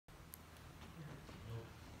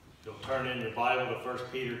Turn in your Bible to 1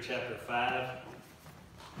 Peter chapter 5.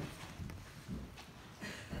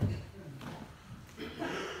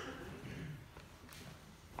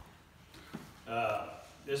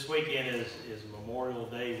 This weekend is Memorial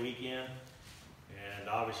Day weekend, and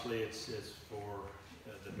obviously it's for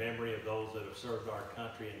the memory of those that have served our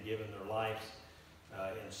country and given their lives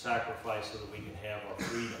in sacrifice so that we can have our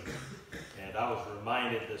freedom. And I was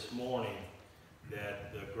reminded this morning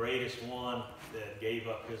that the greatest one that gave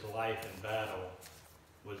up his life in battle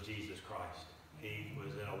was Jesus Christ. He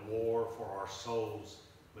was in a war for our souls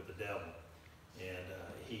with the devil, and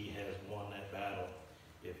he has won that battle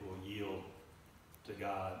if we'll yield to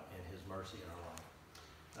God and his mercy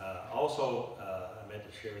in our life. Also, I meant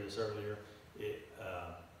to share this earlier.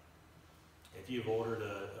 If you've ordered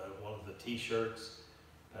one of the t-shirts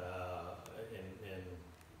in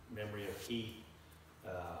memory of Keith,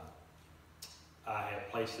 I have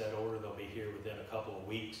placed that order. They'll be here within a couple of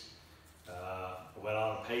weeks. I went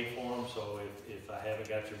on and paid for them, so if I haven't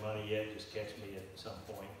got your money yet, just catch me at some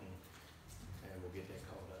point and we'll get that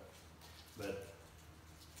called up. But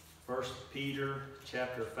 1 Peter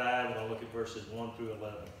chapter 5, we're going to look at verses 1 through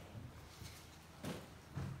 11.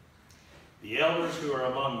 The elders who are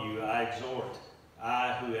among you, I exhort,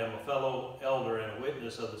 I who am a fellow elder and a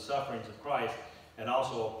witness of the sufferings of Christ, and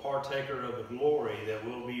also a partaker of the glory that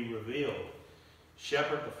will be revealed.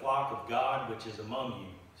 Shepherd the flock of God which is among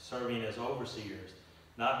you, serving as overseers,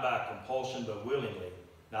 not by compulsion but willingly,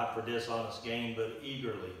 not for dishonest gain but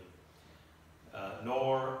eagerly,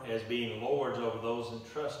 nor as being lords over those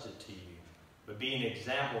entrusted to you, but being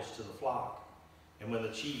examples to the flock. And when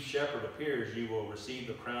the chief shepherd appears, you will receive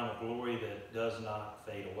the crown of glory that does not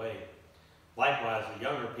fade away. Likewise, the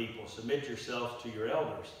younger people, submit yourselves to your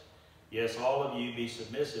elders. Yes, all of you be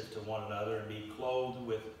submissive to one another and be clothed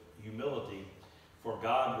with humility, for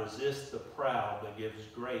God resists the proud but gives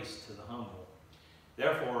grace to the humble.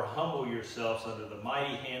 Therefore, humble yourselves under the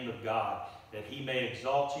mighty hand of God, that he may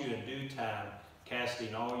exalt you in due time,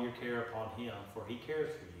 casting all your care upon him, for he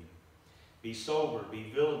cares for you. Be sober,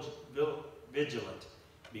 be vigilant,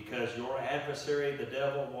 because your adversary, the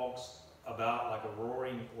devil, walks about like a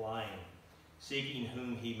roaring lion, seeking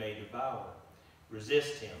whom he may devour.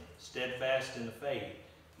 Resist him, steadfast in the faith,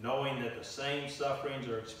 knowing that the same sufferings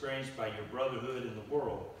are experienced by your brotherhood in the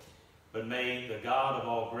world. But may the God of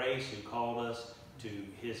all grace, who called us to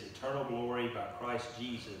his eternal glory by Christ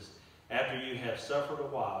Jesus, after you have suffered a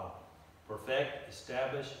while, perfect,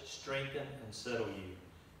 establish, strengthen, and settle you.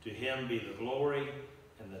 To him be the glory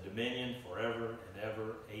and the dominion forever and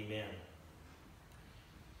ever. Amen.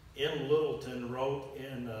 M. Littleton wrote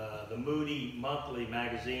in the Moody Monthly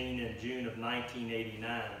magazine in June of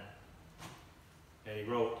 1989, and he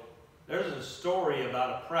wrote, "There's a story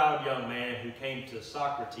about a proud young man who came to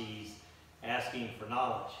Socrates asking for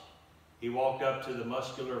knowledge. He walked up to the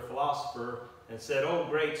muscular philosopher and said, 'Oh,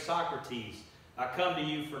 great Socrates, I come to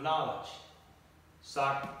you for knowledge.'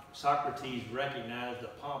 Socrates recognized a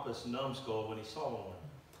pompous numbskull when he saw one.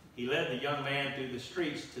 He led the young man through the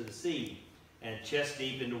streets to the sea and chest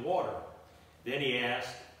deep into water. Then he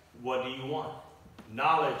asked, 'What do you want?'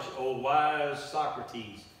 'Knowledge, O wise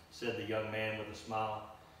Socrates,' said the young man with a smile.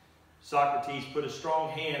 Socrates put his strong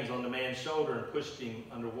hands on the man's shoulder and pushed him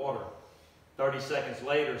underwater. 30 seconds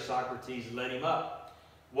later, Socrates let him up.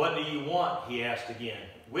 'What do you want?' he asked again.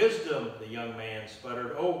 'Wisdom,' the young man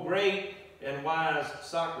sputtered. 'Oh, great and wise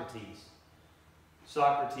Socrates.'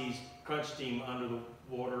 Socrates crunched him under the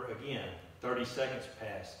water again. 30 seconds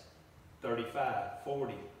passed. 35,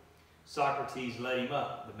 40. Socrates let him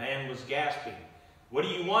up. The man was gasping. 'What do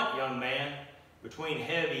you want, young man?' Between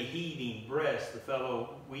heavy, heaving breaths, the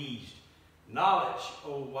fellow wheezed. 'Knowledge,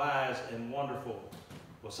 O wise and wonderful.'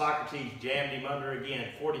 Well, Socrates jammed him under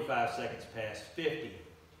again. 45 seconds passed. 50.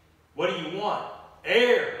 'What do you want?'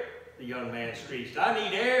 'Air,' the young man screeched. 'I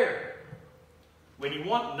need air.' When you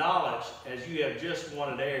want knowledge, as you have just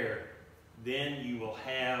wanted air, then you will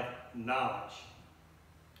have knowledge.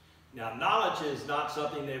 Now, knowledge is not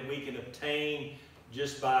something that we can obtain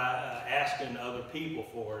just by asking other people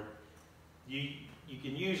for it. You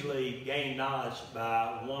can usually gain knowledge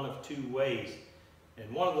by one of two ways.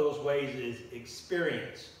 And one of those ways is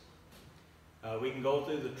experience. We can go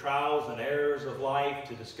through the trials and errors of life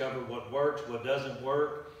to discover what works, what doesn't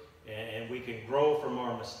work, and we can grow from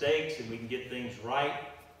our mistakes and we can get things right.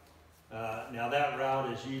 Now that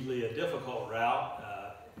route is usually a difficult route.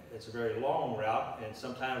 It's a very long route, and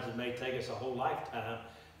sometimes it may take us a whole lifetime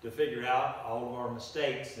to figure out all of our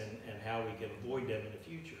mistakes and how we can avoid them in the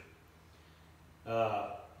future.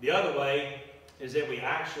 The other way is that we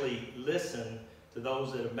actually listen to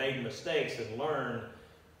those that have made mistakes and learn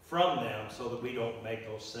from them so that we don't make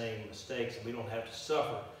those same mistakes and we don't have to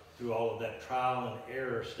suffer through all of that trial and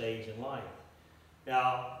error stage in life.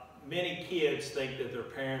 Now, many kids think that their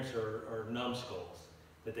parents are numbskulls,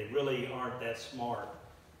 that they really aren't that smart.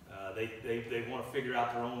 They want to figure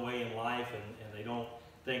out their own way in life, and they don't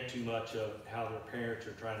think too much of how their parents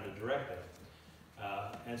are trying to direct them.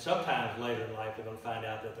 And sometimes later in life, they're going to find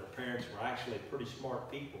out that their parents were actually pretty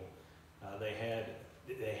smart people. They had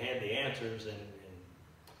the answers, and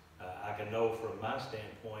I can know from my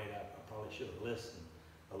standpoint, I probably should have listened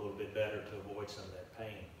a little bit better to avoid some of that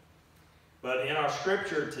pain. But in our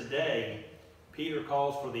scripture today, Peter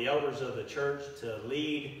calls for the elders of the church to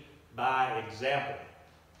lead by example,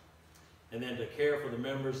 and then to care for the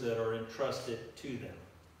members that are entrusted to them.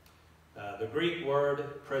 The Greek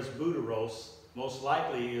word presbyteros most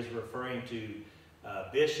likely is referring to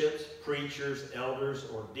bishops, preachers, elders,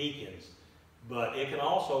 or deacons. But it can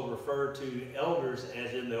also refer to elders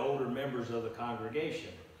as in the older members of the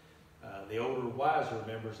congregation, the older, wiser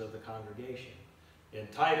members of the congregation. In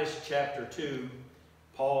Titus chapter 2,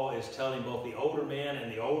 Paul is telling both the older men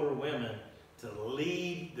and the older women to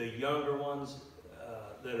lead the younger ones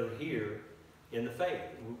that are here in the faith.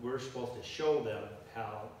 We're supposed to show them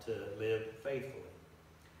how to live faithfully.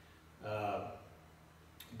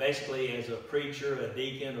 Basically, as a preacher, a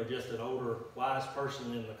deacon, or just an older, wise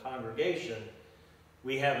person in the congregation,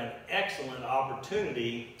 we have an excellent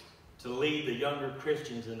opportunity to lead the younger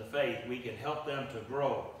Christians in the faith. We can help them to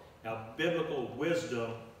grow. Now, biblical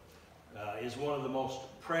wisdom is one of the most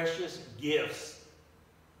precious gifts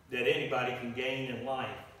that anybody can gain in life.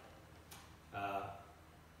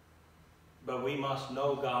 But we must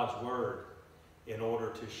know God's Word in order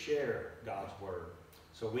to share God's Word.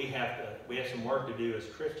 So we have some work to do as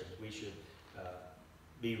Christians. We should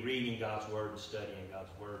be reading God's Word and studying God's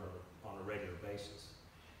Word on a regular basis.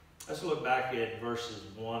 Let's look back at verses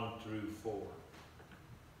 1 through 4.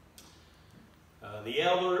 The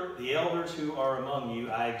elders who are among you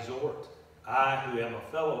I exhort, I who am a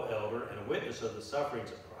fellow elder and a witness of the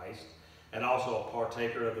sufferings of Christ, and also a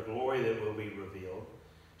partaker of the glory that will be revealed.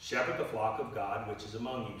 Shepherd the flock of God which is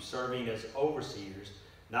among you, serving as overseers,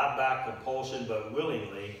 not by compulsion, but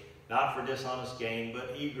willingly, not for dishonest gain,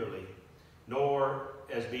 but eagerly, nor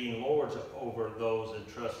as being lords over those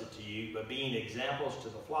entrusted to you, but being examples to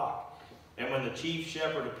the flock. And when the chief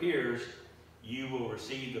shepherd appears, you will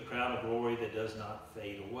receive the crown of glory that does not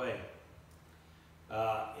fade away.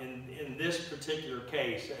 In this particular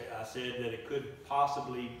case, I said that it could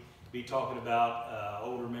possibly be talking about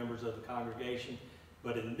older members of the congregation,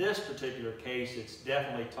 but in this particular case, it's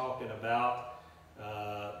definitely talking about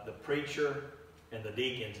the preacher and the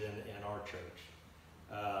deacons in our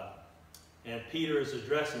church. And Peter is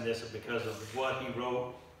addressing this because of what he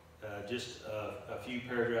wrote just a few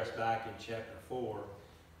paragraphs back in chapter 4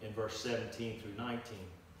 in verse 17 through 19.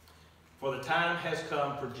 For the time has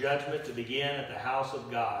come for judgment to begin at the house of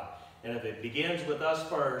God. And if it begins with us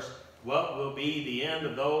first, what will be the end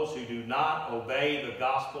of those who do not obey the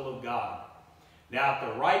gospel of God? Now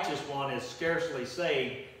if the righteous one is scarcely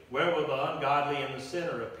saved, where will the ungodly and the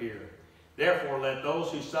sinner appear? Therefore, let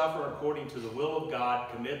those who suffer according to the will of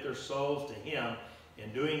God commit their souls to Him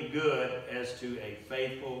in doing good as to a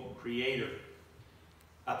faithful Creator.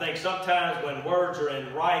 I think sometimes when words are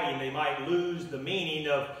in writing, they might lose the meaning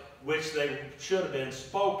of which they should have been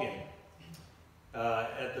spoken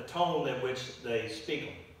at the tone at which they speak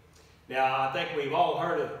them. Now, I think we've all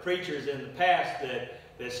heard of preachers in the past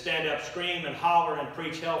that stand up, scream, and holler and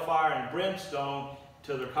preach hellfire and brimstone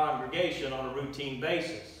to their congregation on a routine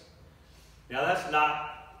basis. Now, that's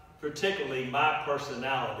not particularly my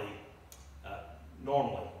personality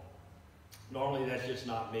normally. Normally, that's just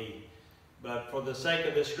not me. But for the sake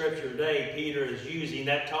of this scripture today, Peter is using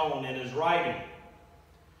that tone in his writing.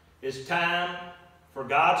 It's time for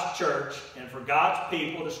God's church and for God's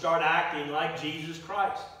people to start acting like Jesus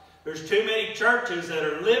Christ. There's too many churches that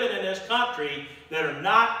are living in this country that are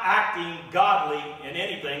not acting godly in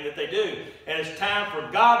anything that they do. And it's time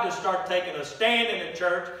for God to start taking a stand in the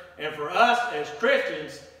church and for us as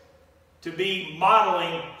Christians to be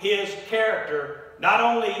modeling His character, not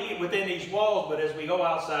only within these walls, but as we go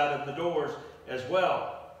outside of the doors as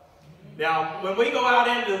well. Now, when we go out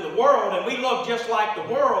into the world and we look just like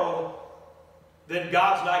the world, then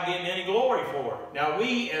God's not getting any glory for it. Now,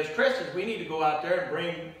 we as Christians, we need to go out there and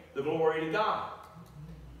bring the glory to God.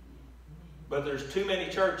 But there's too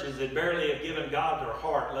many churches that barely have given God their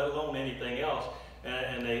heart, let alone anything else.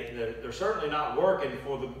 And they're certainly not working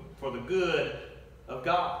for the good of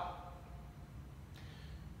God.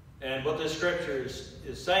 And what this scripture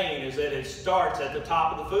is saying is that it starts at the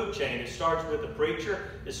top of the food chain. It starts with the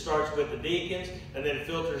preacher, it starts with the deacons, and then it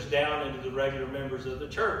filters down into the regular members of the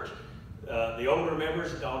church. The older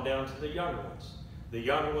members on down to the younger ones. The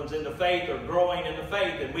younger ones in the faith are growing in the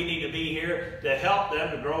faith, and we need to be here to help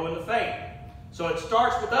them to grow in the faith. So it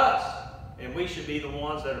starts with us, and we should be the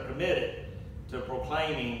ones that are committed to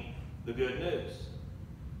proclaiming the good news.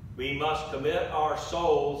 We must commit our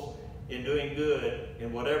souls in doing good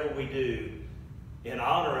in whatever we do, in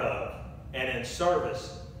honor of and in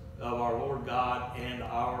service of our Lord God and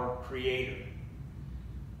our Creator.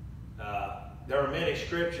 There are many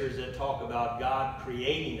scriptures that talk about God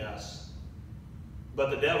creating us, but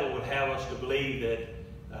the devil would have us to believe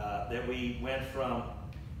that we went from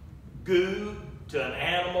goo to an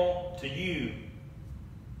animal to you.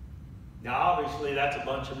 Now, obviously, that's a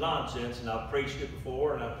bunch of nonsense, and I've preached it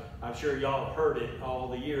before, and I'm sure y'all have heard it all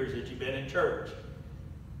the years that you've been in church.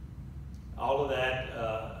 All of that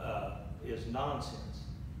is nonsense.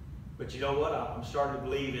 But you know what? I'm starting to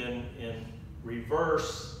believe in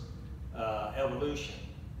reverse evolution.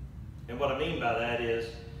 And what I mean by that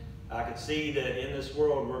is, I can see that in this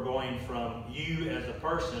world we're going from you as a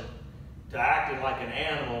person to acting like an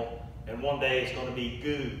animal, and one day it's going to be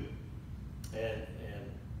goo. And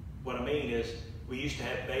what I mean is, we used to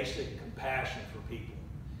have basic compassion for people.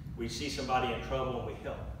 We see somebody in trouble and we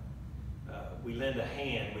help. We lend a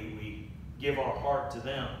hand. We give our heart to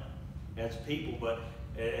them as people. But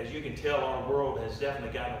as you can tell, our world has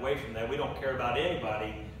definitely gotten away from that. We don't care about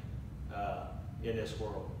anybody in this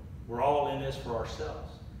world. We're all in this for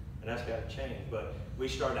ourselves. And that's got to change. But we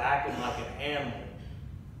start acting like an animal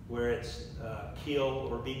where it's kill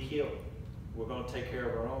or be killed. We're going to take care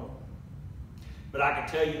of our own. But I can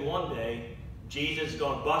tell you one day, Jesus is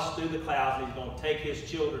going to bust through the clouds, and he's going to take his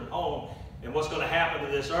children home. And what's going to happen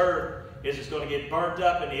to this earth is it's going to get burnt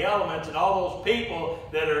up in the elements, and all those people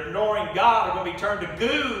that are ignoring God are going to be turned to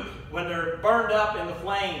goo when they're burned up in the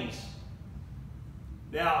flames.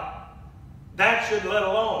 Now, that should, let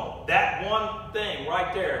alone, that one thing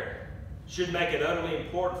right there should make it utterly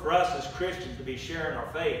important for us as Christians to be sharing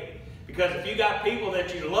our faith. Because if you got people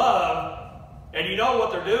that you love, and you know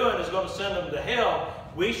what they're doing is going to send them to hell,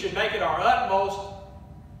 we should make it our utmost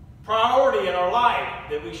priority in our life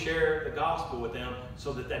that we share the gospel with them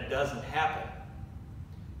so that that doesn't happen.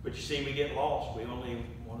 But you see, we get lost. We only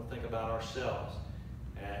want to think about ourselves.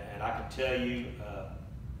 And I can tell you,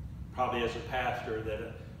 probably as a pastor,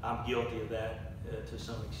 that I'm guilty of that to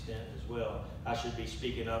some extent as well. I should be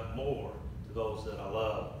speaking up more to those that I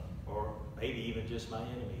love, or maybe even just my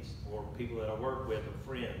enemies, or people that I work with, or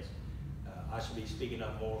friends. I should be speaking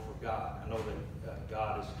up more for God. I know that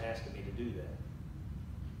God is asking me to do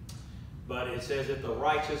that. But it says, if the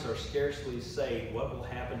righteous are scarcely saved, what will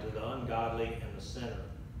happen to the ungodly and the sinner?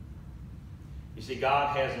 You see,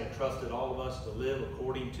 God has entrusted all of us to live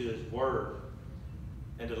according to his word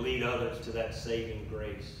and to lead others to that saving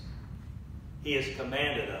grace. He has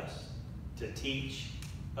commanded us to teach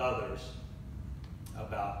others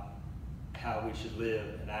about how we should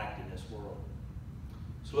live and act in this world.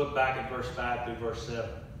 So look back at verse 5 through verse 7.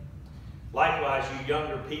 Likewise, you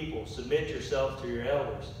younger people, submit yourselves to your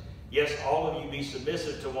elders. Yes, all of you be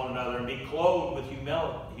submissive to one another, and be clothed with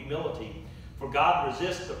humility. For God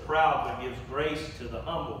resists the proud, but gives grace to the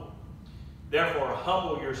humble. Therefore,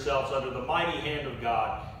 humble yourselves under the mighty hand of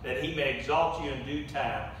God, that he may exalt you in due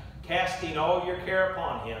time, casting all your care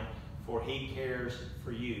upon him, for he cares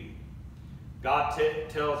for you. God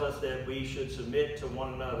tells us that we should submit to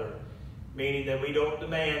one another, meaning that we don't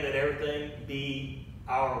demand that everything be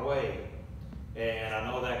our way. And I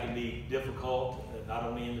know that can be difficult, not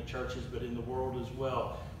only in the churches, but in the world as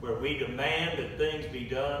well, where we demand that things be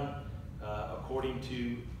done according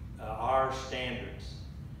to our standards.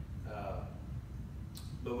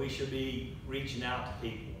 But we should be reaching out to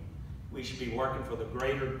people. We should be working for the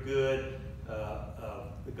greater good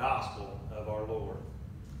of the gospel of our Lord.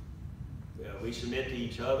 We submit to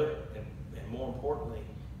each other, and more importantly,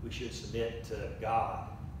 we should submit to God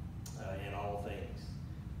in all things.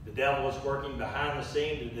 The devil is working behind the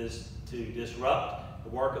scene to disrupt the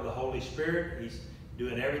work of the Holy Spirit. He's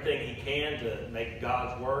doing everything he can to make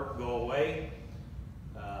God's work go away.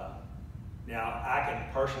 Now, I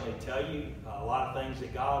can personally tell you a lot of things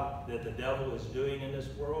that the devil is doing in this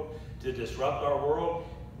world to disrupt our world,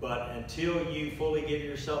 but until you fully give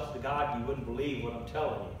yourself to God, you wouldn't believe what I'm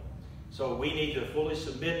telling you. So we need to fully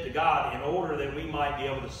submit to God in order that we might be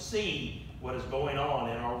able to see what is going on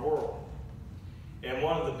in our world. And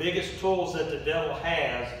one of the biggest tools that the devil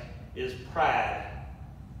has is pride.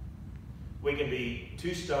 We can be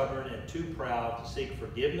too stubborn and too proud to seek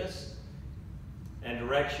forgiveness and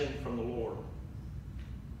direction from the Lord.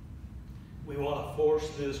 We want to force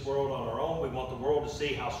through this world on our own. We want the world to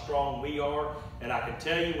see how strong we are. And I can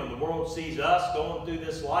tell you, when the world sees us going through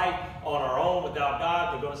this life on our own without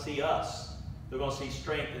God, they're going to see us. They're going to see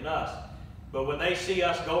strength in us. But when they see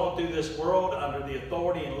us going through this world under the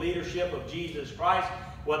authority and leadership of Jesus Christ,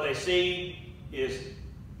 what they see is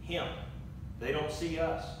Him. They don't see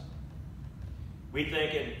us. We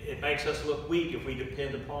think it makes us look weak if we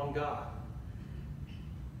depend upon God.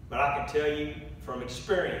 But I can tell you from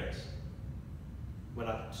experience, when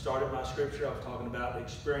I started my scripture, I was talking about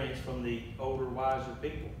experience from the older, wiser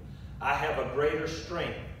people. I have a greater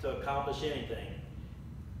strength to accomplish anything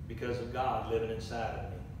because of God living inside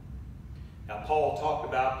of me. Now, Paul talked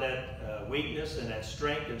about that weakness and that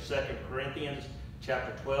strength in 2 Corinthians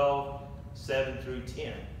chapter 12, 7 through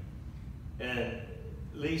 10. And at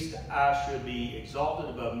least I should be exalted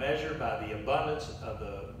above measure by the abundance of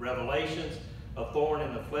the revelations. A thorn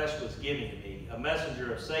in the flesh was given to me, a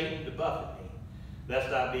messenger of Satan to buffet me,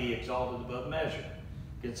 lest I be exalted above measure.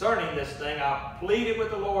 Concerning this thing, I pleaded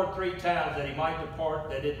with the Lord 3 times that it might depart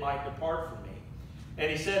from me. And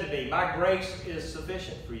He said to me, my grace is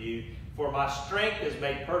sufficient for you, for my strength is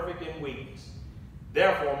made perfect in weakness.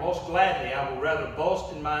 Therefore, most gladly I will rather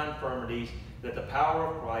boast in my infirmities, that the power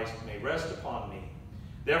of Christ may rest upon me.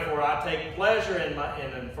 Therefore, I take pleasure in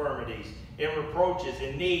infirmities, in reproaches,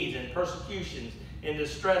 in needs, in persecutions, in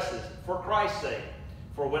distresses, for Christ's sake.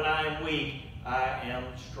 For when I am weak, I am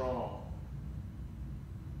strong.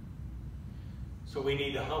 So we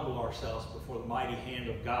need to humble ourselves before the mighty hand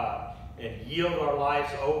of God and yield our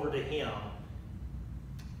lives over to Him.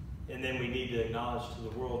 And then we need to acknowledge to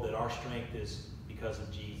the world that our strength is because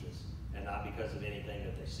of Jesus and not because of anything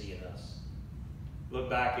that they see in us. Look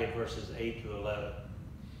back at verses 8 through 11.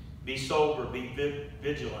 Be sober, be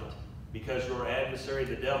vigilant, because your adversary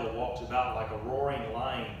the devil walks about like a roaring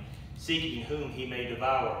lion, seeking whom he may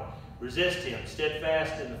devour. Resist him,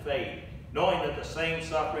 steadfast in the faith, knowing that the same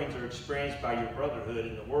sufferings are experienced by your brotherhood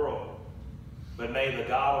in the world. But may the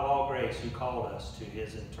God of all grace, who called us to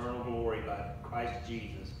His eternal glory by Christ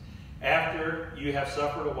Jesus, after you have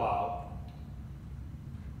suffered a while,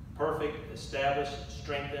 perfect, establish,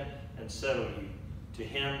 strengthen, and settle you. To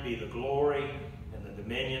Him be the glory and the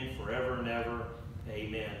dominion forever and ever.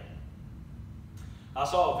 Amen. I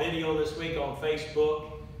saw a video this week on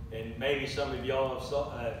Facebook, and maybe some of y'all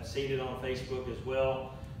have seen it on Facebook as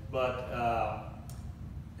well. But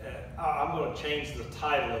I'm going to change the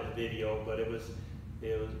title of the video, but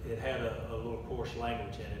it had a little coarse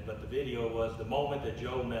language in it. But the video was the moment that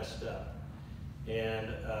Joe messed up. And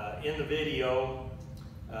in the video,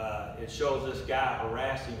 it shows this guy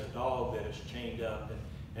harassing a dog that is chained up,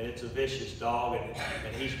 and it's a vicious dog,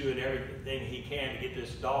 and he's doing everything he can to get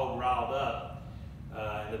this dog riled up.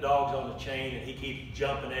 And the dog's on the chain, and he keeps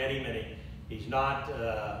jumping at him, and he's not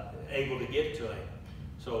able to get to him.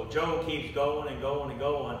 So Joe keeps going and going and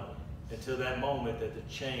going until that moment that the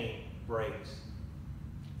chain breaks.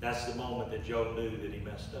 That's the moment that Joe knew that he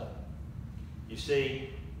messed up. You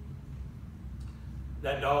see,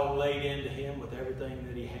 that dog laid into him with everything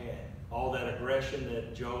that he had. All that aggression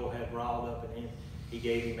that Joe had riled up in him, he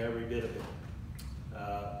gave him every bit of it.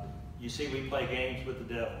 You see, we play games with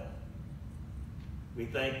the devil. We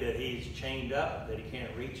think that he's chained up, that he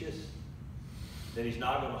can't reach us, that he's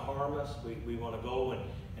not going to harm us. We want to go and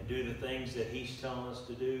do the things that he's telling us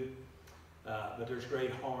to do. But there's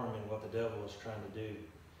great harm in what the devil is trying to do.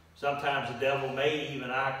 Sometimes the devil may even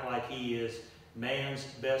act like he is man's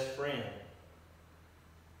best friend.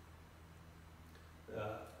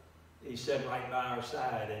 He's sitting right by our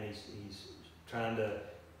side, and he's trying to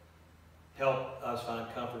help us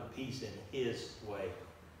find comfort and peace in his way.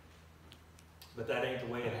 But that ain't the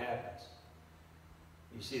way it happens.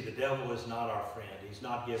 You see, the devil is not our friend. He's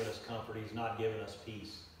not giving us comfort. He's not giving us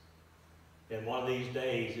peace. And one of these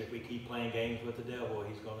days, if we keep playing games with the devil,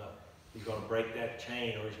 he's going to break that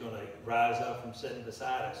chain, or he's going to rise up from sitting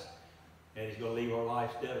beside us, and he's going to leave our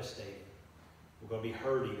lives devastated. We're going to be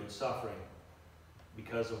hurting and suffering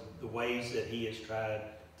because of the ways that he has tried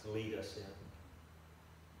to lead us in.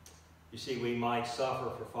 You see, we might suffer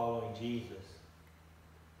for following Jesus,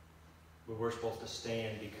 but we're supposed to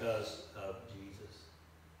stand because of Jesus.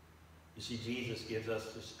 You see, Jesus gives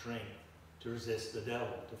us the strength to resist the devil,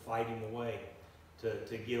 to fight him away,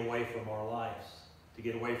 to get away from our lives, to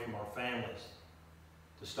get away from our families,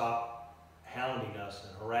 to stop hounding us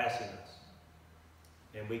and harassing us.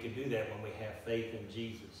 And we can do that when we have faith in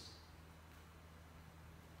Jesus.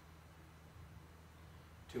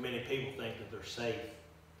 Too many people think that they're safe.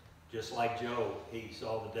 Just like Job, he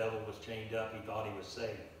saw the devil was chained up, he thought he was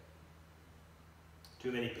safe.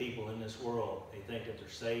 Too many people in this world, they think that they're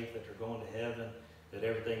safe, that they're going to heaven, that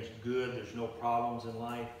everything's good, there's no problems in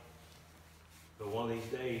life. But one of these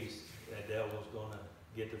days, that devil's going to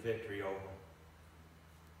get the victory over them.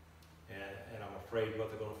 And I'm afraid what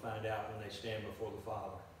they're going to find out when they stand before the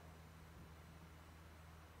Father.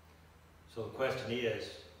 So the question is,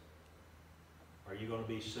 are you going to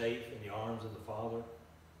be safe in the arms of the Father?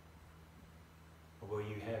 Or will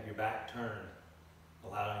you have your back turned,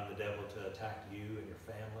 allowing the devil to attack you and your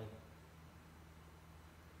family?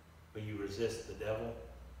 Will you resist the devil?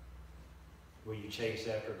 Will you chase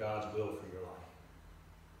after God's will for your life?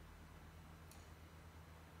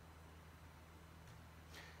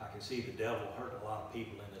 I can see the devil hurting a lot of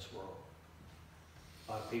people in this world.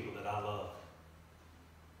 A lot of people that I love.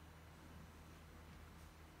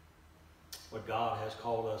 What God has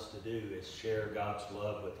called us to do is share God's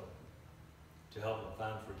love with them, to help them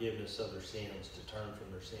find forgiveness of their sins, to turn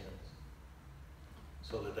from their sins,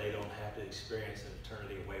 so that they don't have to experience an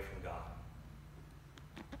eternity away from God.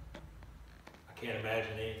 I can't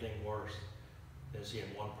imagine anything worse than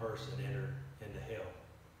seeing one person enter into hell.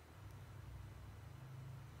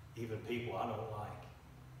 Even people I don't like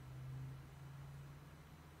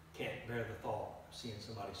can't bear the thought of seeing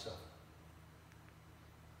somebody suffer.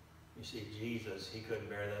 You see, Jesus, he couldn't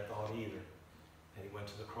bear that thought either. And he went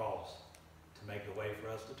to the cross to make the way for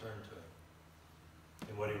us to turn to him.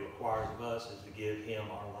 And what he requires of us is to give him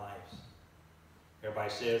our lives. Everybody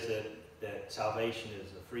says that salvation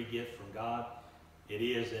is a free gift from God. It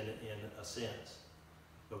is in a sense.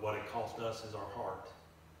 But what it costs us is our heart.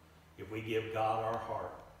 If we give God our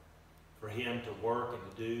heart for him to work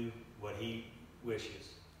and to do what he wishes,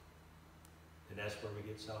 then that's where we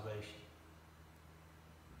get salvation.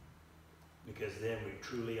 Because then we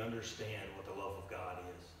truly understand what the love of God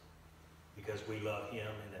is. Because we love him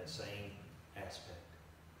in that same aspect.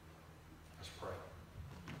 Let's pray.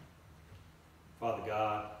 Father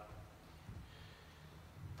God,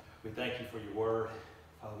 we thank you for your word.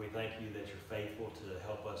 Father, we thank you that you're faithful to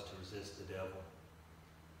help us to resist the devil.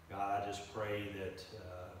 God, I just pray that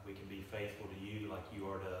we can be faithful to you like you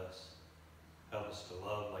are to us. Help us to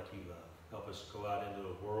love like you love. Help us to go out into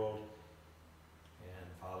the world. And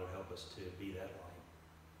Father, help us to be that light.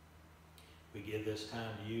 We give this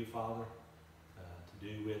time to you, Father, to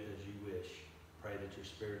do with as you wish. Pray that your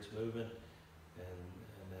Spirit's moving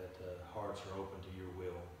and that hearts are open to your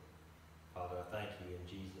will. Father, I thank you in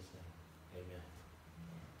Jesus' name. Amen.